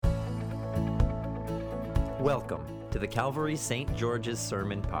Welcome to the Calvary St. George's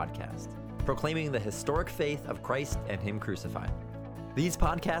Sermon Podcast, proclaiming the historic faith of Christ and Him crucified. These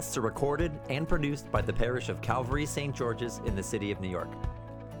podcasts are recorded and produced by the parish of Calvary St. George's in the city of New York.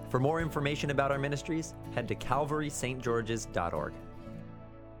 For more information about our ministries, head to calvarystgeorges.org.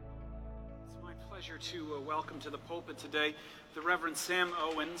 It's my pleasure to welcome to the pulpit today the Reverend Sam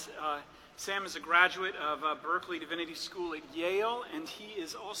Owens. Sam is a graduate of Berkeley Divinity School at Yale, and he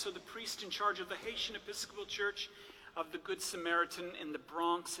is also the priest in charge of the Haitian Episcopal Church of the Good Samaritan in the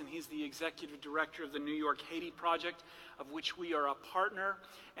Bronx, and he's the executive director of the New York Haiti Project, of which we are a partner.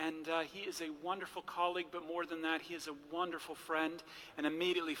 And he is a wonderful colleague, but more than that, he is a wonderful friend. And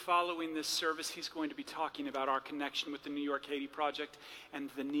immediately following this service, he's going to be talking about our connection with the New York Haiti Project and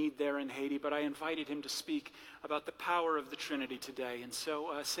the need there in Haiti. But I invited him to speak about the power of the Trinity today. And so,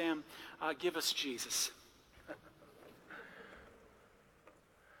 Sam, give us Jesus.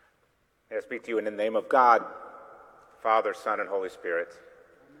 May I speak to you in the name of God, Father, Son, and Holy Spirit.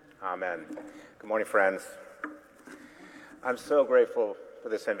 Amen. Good morning, friends. I'm so grateful for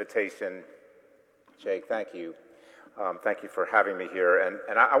this invitation. Jake, thank you. Thank you for having me here.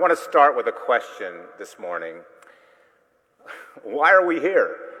 And I want to start with a question this morning. Why are we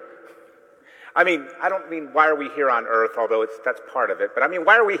here? I mean, I don't mean why are we here on earth, although that's part of it. But I mean,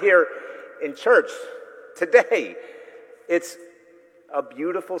 why are we here in church today? It's a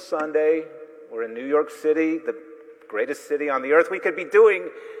beautiful Sunday. We're in New York City, the greatest city on the earth. We could be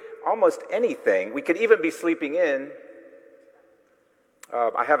doing almost anything. We could even be sleeping in.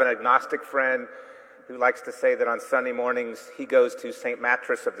 I have an agnostic friend who likes to say that on Sunday mornings he goes to St.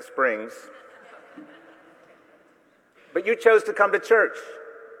 Mattress of the Springs. But you chose to come to church.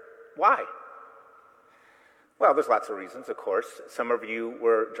 Why? Well, there's lots of reasons, of course. Some of you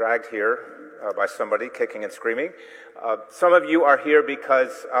were dragged here by somebody kicking and screaming. Some of you are here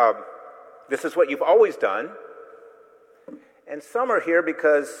because this is what you've always done. And some are here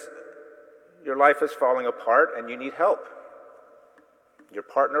because your life is falling apart and you need help. Your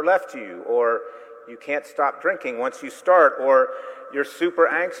partner left you, or you can't stop drinking once you start, or you're super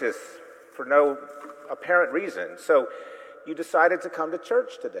anxious for no apparent reason. So you decided to come to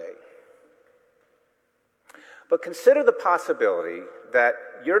church today. But consider the possibility that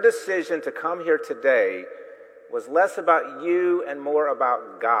your decision to come here today was less about you and more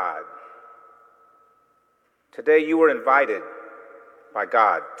about God. Today you were invited by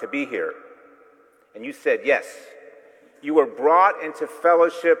God to be here, and you said yes. You were brought into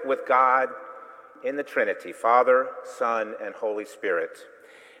fellowship with God in the Trinity, Father, Son, and Holy Spirit.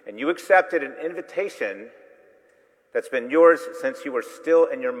 And you accepted an invitation that's been yours since you were still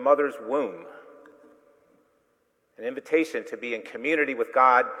in your mother's womb. An invitation to be in community with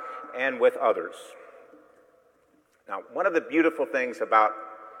God and with others. Now, one of the beautiful things about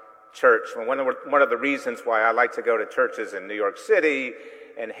church, and one of the reasons why I like to go to churches in New York City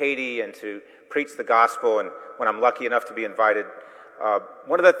and Haiti and to preach the gospel, and when I'm lucky enough to be invited,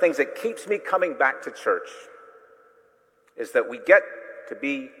 one of the things that keeps me coming back to church is that we get to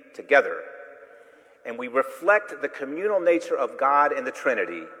be together and we reflect the communal nature of God in the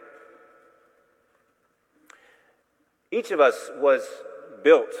Trinity. Each of us was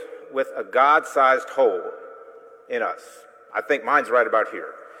built with a God-sized hole in us. I think mine's right about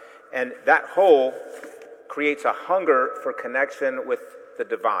here. And that hole creates a hunger for connection with the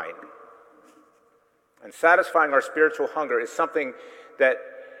divine. And satisfying our spiritual hunger is something that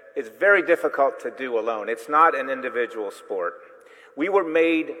is very difficult to do alone. It's not an individual sport. We were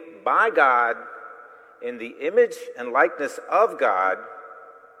made by God in the image and likeness of God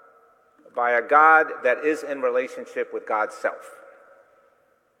by a God that is in relationship with God's self.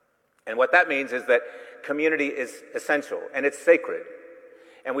 And what that means is that community is essential and it's sacred.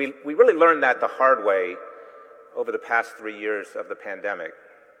 And we really learned that the hard way over the past 3 years of the pandemic.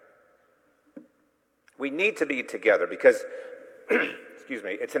 We need to be together because,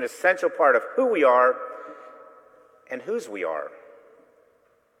 it's an essential part of who we are and whose we are.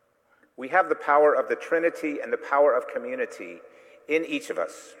 We have the power of the Trinity and the power of community in each of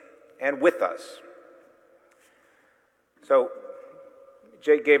us and with us. So,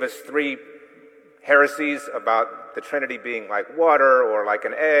 Jake gave us 3 heresies about the Trinity being like water or like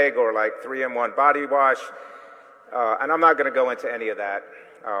an egg or like 3-in-1 body wash. And I'm not going to go into any of that.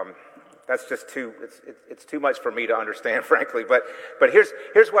 That's just it's too much for me to understand, frankly. But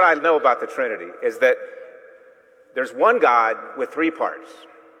here's what I know about the Trinity, is that there's one God with 3 parts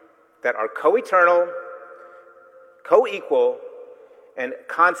that are co-eternal, co-equal, and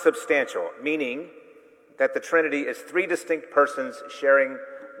consubstantial, meaning that the Trinity is 3 distinct persons sharing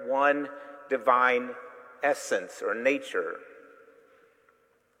one divine essence or nature.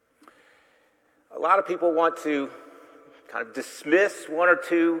 lot of people want to kind of dismiss one or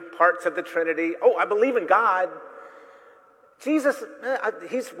two parts of the Trinity. Oh, I believe in God. Jesus,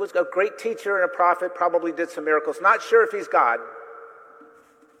 he was a great teacher and a prophet, probably did some miracles. Not sure if he's God.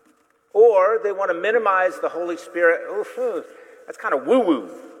 Or they want to minimize the Holy Spirit. Oof, that's kind of woo-woo.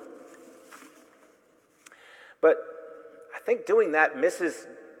 But I think doing that misses,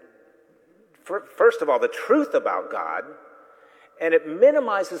 first of all, the truth about God, and it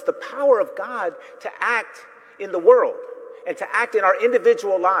minimizes the power of God to act in the world and to act in our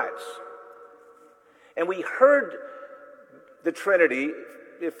individual lives. And we heard the Trinity,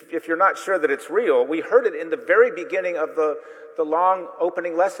 if you're not sure that it's real, we heard it in the very beginning of the long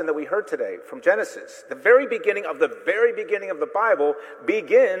opening lesson that we heard today from Genesis. The very beginning of the Bible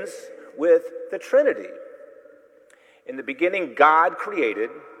begins with the Trinity. In the beginning, God created.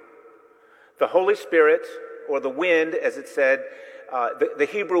 The Holy Spirit, or the wind, as it said, the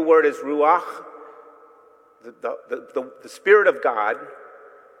Hebrew word is ruach. The Spirit of God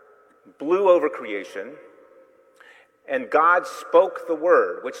blew over creation, and God spoke the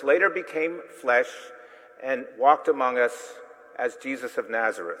word, which later became flesh and walked among us as Jesus of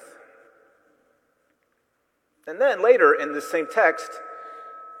Nazareth. And then later in the same text,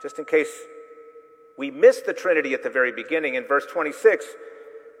 just in case we missed the Trinity at the very beginning, in verse 26,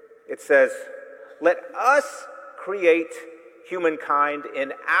 it says, "Let us create humankind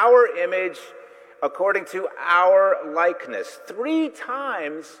in our image, according to our likeness." 3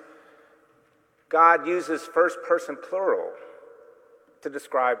 times God uses first person plural to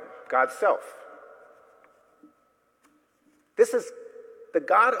describe God's self. This is the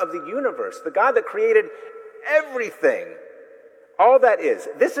God of the universe, the God that created everything, all that is.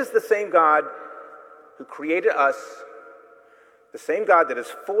 This is the same God who created us, the same God that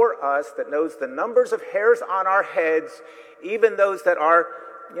is for us, that knows the numbers of hairs on our heads, even those that are,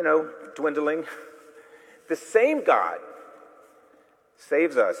 dwindling. The same God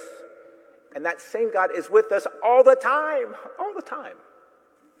saves us. And that same God is with us all the time.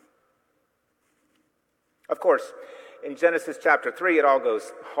 Of course, in Genesis chapter 3, it all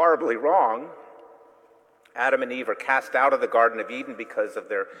goes horribly wrong. Adam and Eve are cast out of the Garden of Eden because of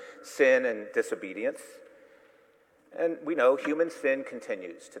their sin and disobedience. And we know human sin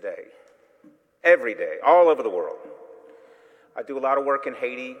continues today, every day, all over the world. I do a lot of work in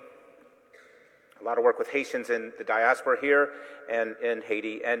Haiti, a lot of work with Haitians in the diaspora here and in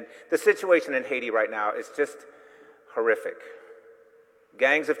Haiti. And the situation in Haiti right now is just horrific.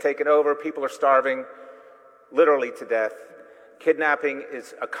 Gangs have taken over. People are starving, literally to death. Kidnapping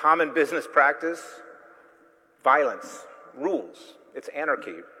is a common business practice. Violence, rules, it's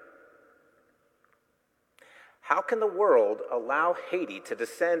anarchy. How can the world allow Haiti to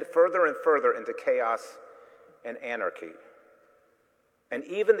descend further and further into chaos and anarchy? And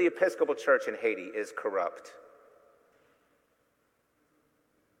even the Episcopal Church in Haiti is corrupt.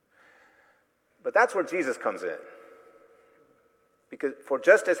 But that's where Jesus comes in. Because for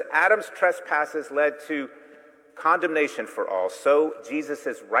just as Adam's trespasses led to condemnation for all, so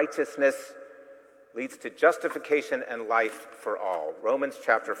Jesus' righteousness leads to justification and life for all. Romans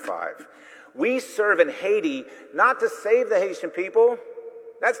chapter 5. We serve in Haiti not to save the Haitian people.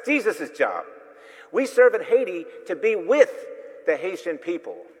 That's Jesus' job. We serve in Haiti to be with the Haitian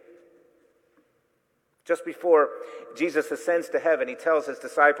people. Just before Jesus ascends to heaven, he tells his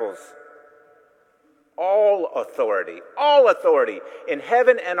disciples, all authority in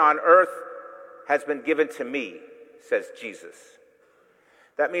heaven and on earth has been given to me, says Jesus.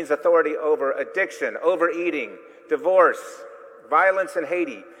 That means authority over addiction, overeating, divorce, violence in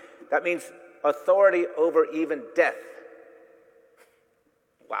Haiti. That means authority over even death.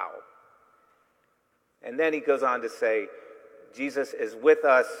 Wow. And then he goes on to say, Jesus is with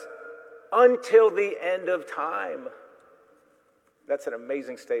us until the end of time. That's an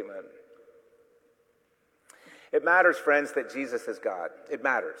amazing statement. It matters, friends, that Jesus is God. It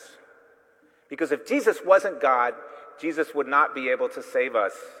matters. Because if Jesus wasn't God, Jesus would not be able to save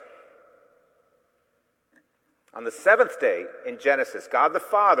us. On the 7th day in Genesis, God the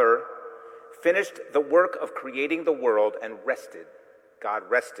Father finished the work of creating the world and rested. God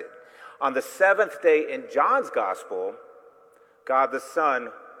rested. On the 7th day in John's Gospel, God the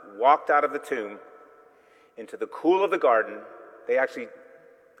Son walked out of the tomb into the cool of the garden. They actually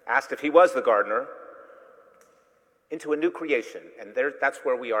asked if he was the gardener, into a new creation. And that's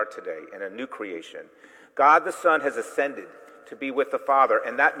where we are today, in a new creation. God the Son has ascended to be with the Father,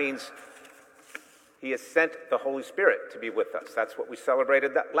 and that means he has sent the Holy Spirit to be with us. That's what we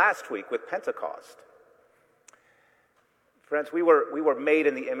celebrated that last week with Pentecost. Friends, we were made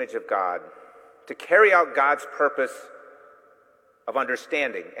in the image of God to carry out God's purpose of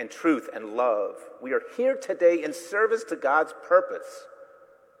understanding and truth and love. We are here today in service to God's purpose.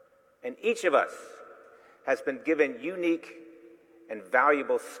 And each of us has been given unique and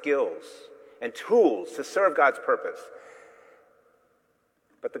valuable skills and tools to serve God's purpose.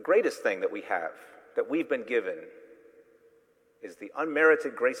 But the greatest thing that we have, that we've been given, is the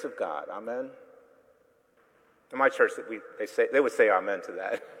unmerited grace of God. Amen? In my church, they would say amen to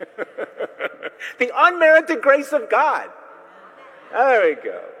that. The unmerited grace of God. There we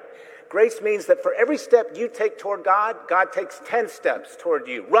go. Grace means that for every step you take toward God, God takes 10 steps toward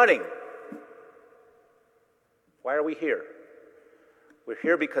you, running. Why are we here? We're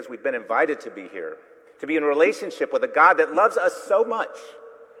here because we've been invited to be here, to be in a relationship with a God that loves us so much.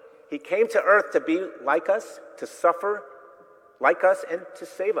 He came to earth to be like us, to suffer like us, and to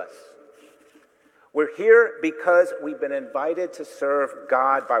save us. We're here because we've been invited to serve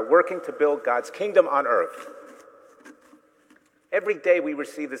God by working to build God's kingdom on earth. Every day we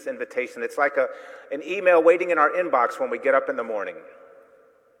receive this invitation. It's like an email waiting in our inbox when we get up in the morning.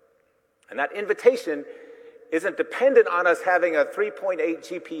 And that invitation isn't dependent on us having a 3.8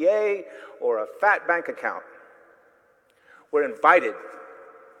 GPA or a fat bank account. We're invited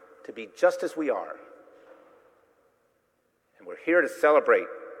to be just as we are. And we're here to celebrate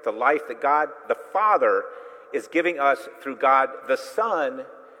the life that God the Father is giving us through God the Son,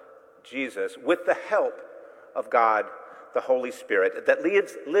 Jesus, with the help of God the Holy Spirit that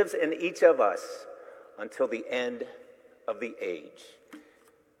lives in each of us until the end of the age.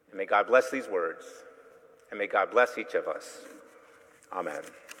 And may God bless these words, and may God bless each of us. Amen.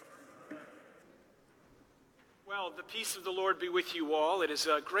 Well, the peace of the Lord be with you all. It is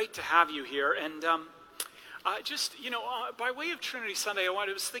great to have you here. And by way of Trinity Sunday, I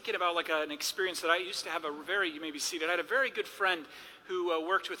was thinking about an experience that I used to have you may be seated. I had a very good friend who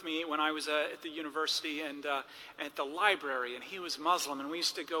worked with me when I was at the university and at the library, and he was Muslim, and we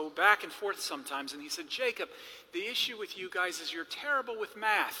used to go back and forth sometimes, and he said, Jacob, the issue with you guys is you're terrible with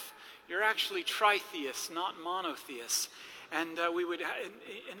math. You're actually tritheists, not monotheists. And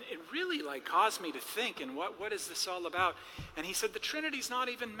it really caused me to think, and what is this all about? And he said, the Trinity's not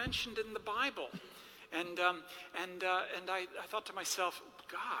even mentioned in the Bible. And I thought to myself,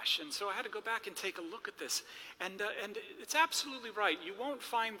 gosh, and so I had to go back and take a look at this. And it's absolutely right. You won't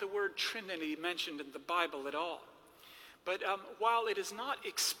find the word Trinity mentioned in the Bible at all. But while it is not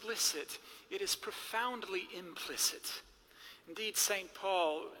explicit, it is profoundly implicit. Indeed, St.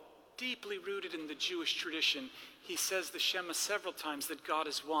 Paul, deeply rooted in the Jewish tradition, he says the Shema several times that God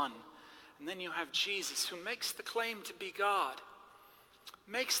is one. And then you have Jesus, who makes the claim to be God.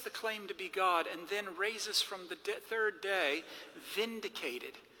 Makes the claim to be God, and then raises from the third day,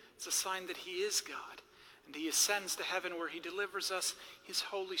 vindicated. It's a sign that he is God. And he ascends to heaven where he delivers us his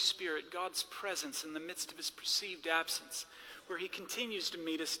Holy Spirit, God's presence in the midst of his perceived absence, where he continues to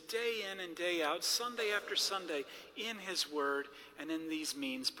meet us day in and day out, Sunday after Sunday, in his word, and in these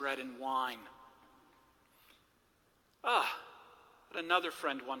means, bread and wine. I had another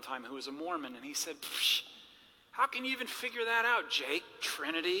friend one time who was a Mormon, and he said, how can you even figure that out, Jake?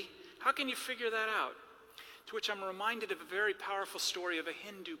 Trinity? How can you figure that out? To which I'm reminded of a very powerful story of a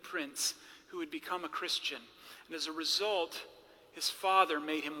Hindu prince who had become a Christian. And as a result, his father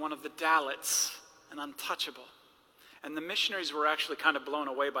made him one of the Dalits, an untouchable. And the missionaries were actually kind of blown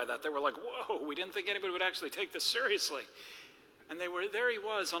away by that. They were like, whoa, we didn't think anybody would actually take this seriously. And there he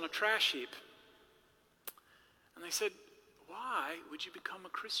was on a trash heap. And they said, why would you become a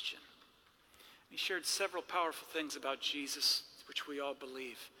Christian? He shared several powerful things about Jesus, which we all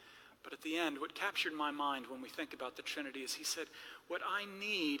believe. But at the end, what captured my mind when we think about the Trinity is he said, what I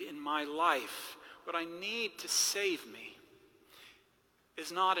need in my life, what I need to save me,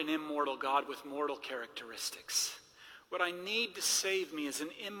 is not an immortal God with mortal characteristics. What I need to save me is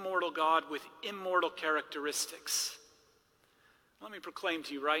an immortal God with immortal characteristics. Let me proclaim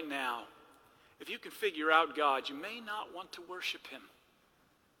to you right now, if you can figure out God, you may not want to worship him.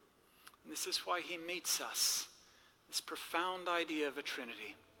 And this is why he meets us, this profound idea of a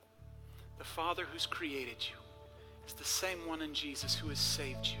Trinity. The Father who's created you is the same one in Jesus who has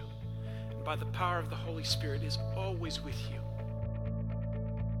saved you, and by the power of the Holy Spirit is always with you.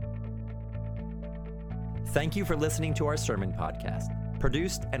 Thank you for listening to our sermon podcast,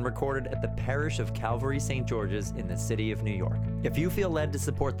 produced and recorded at the parish of Calvary St. George's in the city of New York. If you feel led to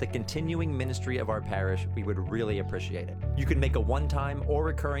support the continuing ministry of our parish, we would really appreciate it. You can make a one-time or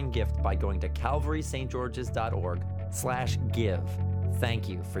recurring gift by going to calvarystgeorges.org/give. Thank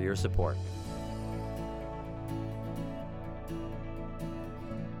you for your support.